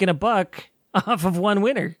you're making a buck off of one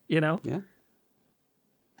winner, Yeah.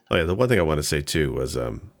 Oh yeah, the one thing I want to say too was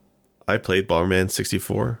I played Bomberman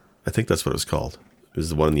 64. I think that's what it was called. It was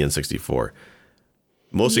the one in the N64.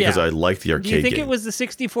 Mostly because Yeah. I liked the arcade Do you think game. it was the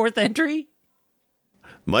 64th entry?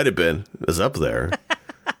 Might have been. It was up there.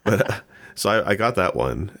 But so I got that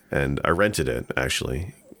one and I rented it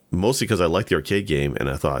actually. Mostly because I liked the arcade game and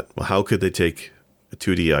I thought, well, how could they take a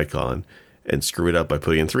 2D icon and screw it up by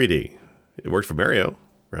putting in 3D? It worked for Mario,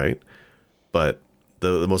 right? But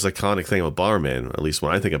the most iconic thing about Bomberman, at least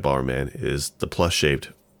when I think of Bomberman, is the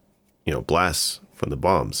plus-shaped, blasts from the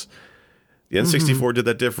bombs. The N64 did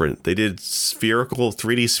that different. They did spherical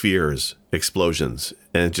 3D spheres, explosions,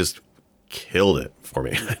 and it just killed it for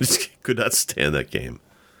me. I just could not stand that game.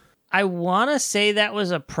 I want to say that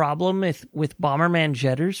was a problem with Bomberman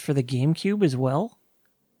Jetters for the GameCube as well.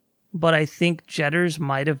 But I think Jetters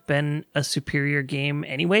might have been a superior game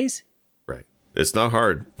anyways. Right. It's not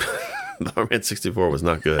hard. Bomberman 64 was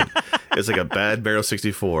not good. It's like a bad Mario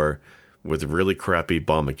 64 with really crappy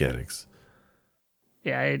bomb mechanics.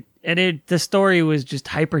 Yeah, the story was just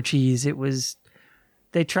hyper cheese.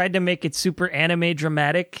 They tried to make it super anime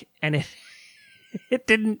dramatic, and it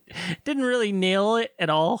didn't really nail it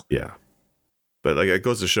at all. Yeah. But it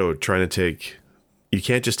goes to show you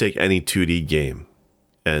can't just take any 2D game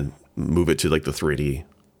and move it to the 3D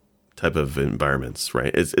type of environments,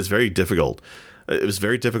 right? It's very difficult. It was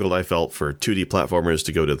very difficult, I felt, for 2D platformers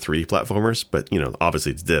to go to 3D platformers, but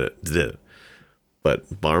obviously it did it. But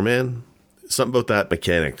Bomberman, something about that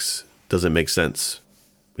mechanics doesn't make sense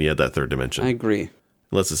when you add that third dimension. I agree.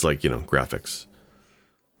 Unless it's graphics.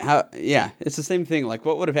 Yeah, it's the same thing. Like,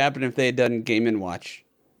 what would have happened if they had done Game & Watch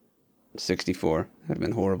 64? That'd have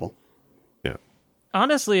been horrible. Yeah.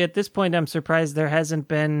 Honestly, at this point, I'm surprised there hasn't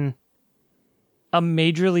been a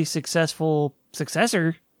majorly successful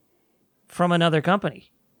successor from another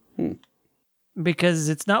company. Because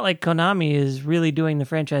it's not like Konami is really doing the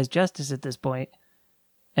franchise justice at this point.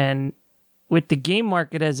 And with the game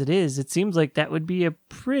market as it is, it seems like that would be a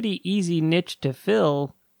pretty easy niche to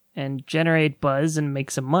fill and generate buzz and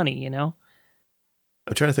make some money, I'm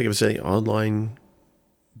trying to think if there's any online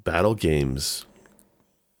battle games.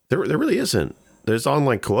 There really isn't. There's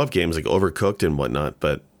online co-op games like Overcooked and whatnot,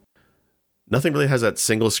 but nothing really has that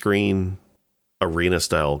single screen arena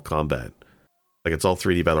style combat. Like it's all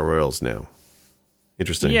 3D battle royals now.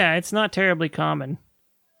 Interesting. Yeah, it's not terribly common.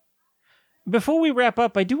 Before we wrap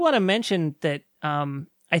up, I do want to mention that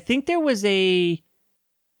I think there was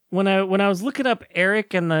when I was looking up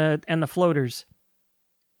Eric and the floaters,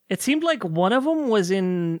 it seemed like one of them was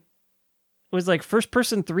like first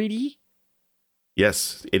person 3D.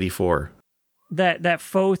 Yes, 84. That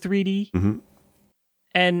faux 3D. Mm-hmm.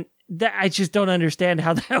 And that I just don't understand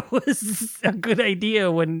how that was a good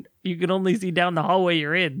idea when you can only see down the hallway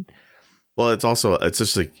you're in. Well, it's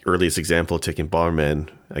just the earliest example of taking Bomberman,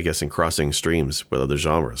 I guess, and crossing streams with other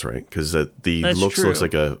genres, right? Because the looks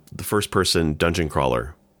like the first person dungeon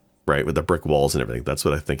crawler, right, with the brick walls and everything. That's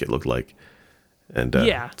what I think it looked like, and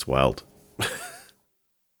it's wild.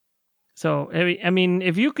 So I mean,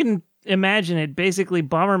 if you can imagine it, basically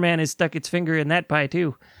Bomberman has stuck its finger in that pie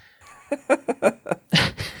too.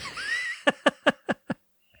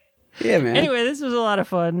 Yeah, man. Anyway, this was a lot of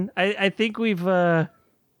fun. I think we've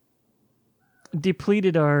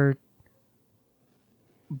depleted our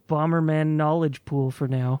Bomberman knowledge pool for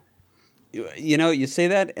now. You know, you say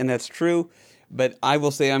that, and that's true, but I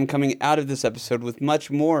will say I'm coming out of this episode with much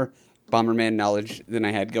more Bomberman knowledge than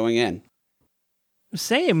I had going in.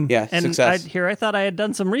 Same. Yeah, and success. I thought I had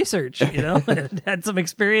done some research, had some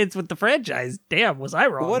experience with the franchise. Damn, was I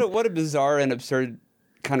wrong? What a bizarre and absurd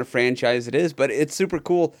kind of franchise it is, but it's super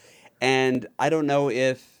cool, and I don't know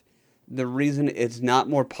if the reason it's not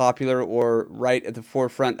more popular or right at the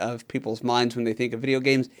forefront of people's minds when they think of video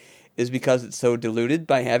games is because it's so diluted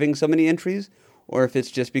by having so many entries, or if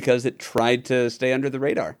it's just because it tried to stay under the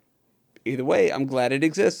radar. Either way, I'm glad it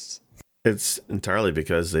exists. It's entirely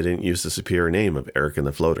because they didn't use the superior name of Eric and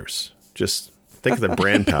the Floaters. Just think of the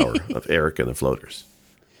brand power of Eric and the Floaters.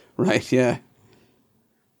 Right, yeah.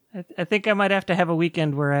 I think I might have to have a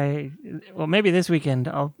weekend where maybe this weekend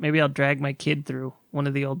I'll drag my kid through one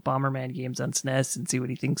of the old Bomberman games on SNES and see what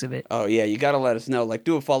he thinks of it. Oh yeah, you got to let us know. Like,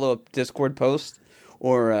 do a follow-up Discord post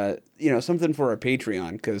or something for our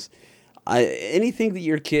Patreon, because anything that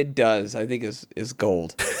your kid does, I think is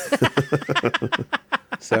gold.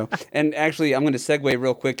 So, and actually, I'm going to segue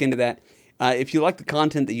real quick into that. If you like the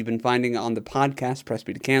content that you've been finding on the podcast, Press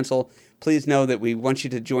B to Cancel, please know that we want you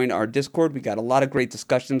to join our Discord. We got a lot of great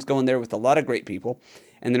discussions going there with a lot of great people.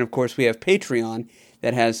 And then, of course, we have Patreon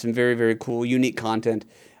that has some very, very cool, unique content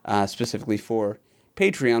specifically for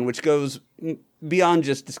Patreon, which goes beyond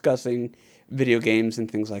just discussing video games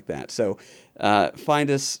and things like that. So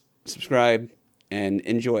find us, subscribe, and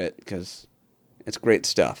enjoy it, because it's great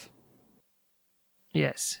stuff.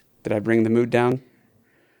 Yes. Did I bring the mood down?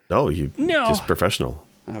 No, No. Just professional.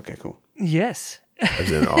 Okay, cool. Yes. I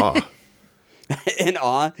was in awe. In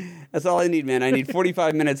awe? That's all I need, man. I need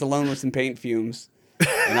 45 minutes alone with some paint fumes,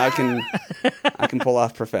 and I can pull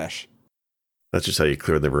off profesh. That's just how you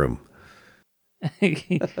clear the room. All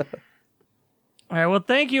right. Well,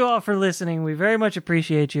 thank you all for listening. We very much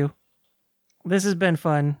appreciate you. This has been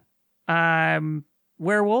fun. I'm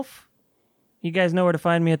Werewolf. You guys know where to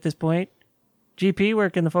find me at this point. GP, where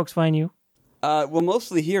can the folks find you? Well,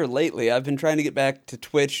 mostly here lately. I've been trying to get back to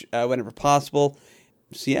Twitch whenever possible.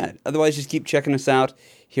 So yeah, otherwise just keep checking us out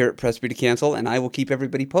here at Press B to Cancel, and I will keep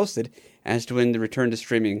everybody posted as to when the return to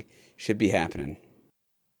streaming should be happening.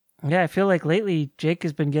 Yeah, I feel like lately Jake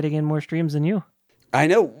has been getting in more streams than you. I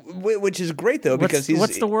know, which is great though, because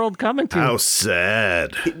what's the world coming to? How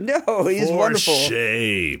sad. No, he's For wonderful.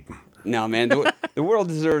 shame. No, man, the world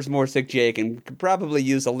deserves more Sick Jake and could probably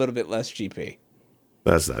use a little bit less GP.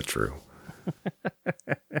 That's not true.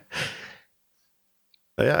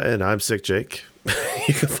 Yeah, and I'm Sick Jake.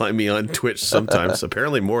 You can find me on Twitch sometimes,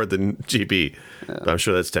 apparently more than GB, but I'm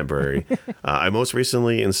sure that's temporary. I most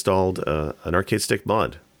recently installed an arcade stick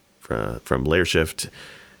mod from Layer Shift.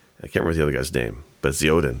 I can't remember the other guy's name, but it's the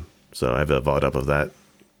Odin. So I have a VOD up of that.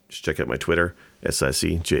 Just check out my Twitter,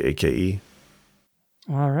 SICJAKE.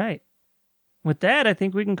 All right. With that, I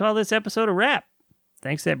think we can call this episode a wrap.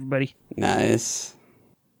 Thanks, everybody. Nice.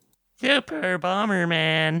 Super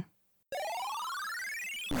Bomberman.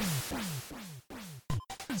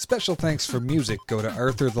 Special thanks for music go to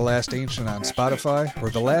Arthur the Last Ancient on Spotify or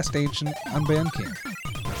The Last Ancient on Bandcamp.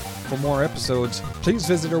 For more episodes, please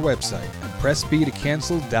visit our website at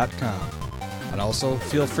pressbtocancel.com. And also,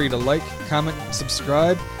 feel free to like, comment,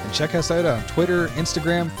 subscribe, and check us out on Twitter,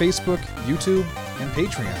 Instagram, Facebook, YouTube, and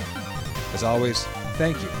Patreon. As always,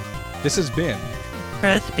 thank you. This has been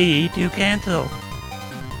Press B to cancel.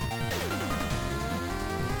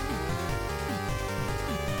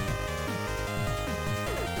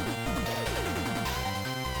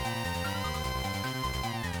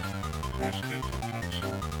 Press B to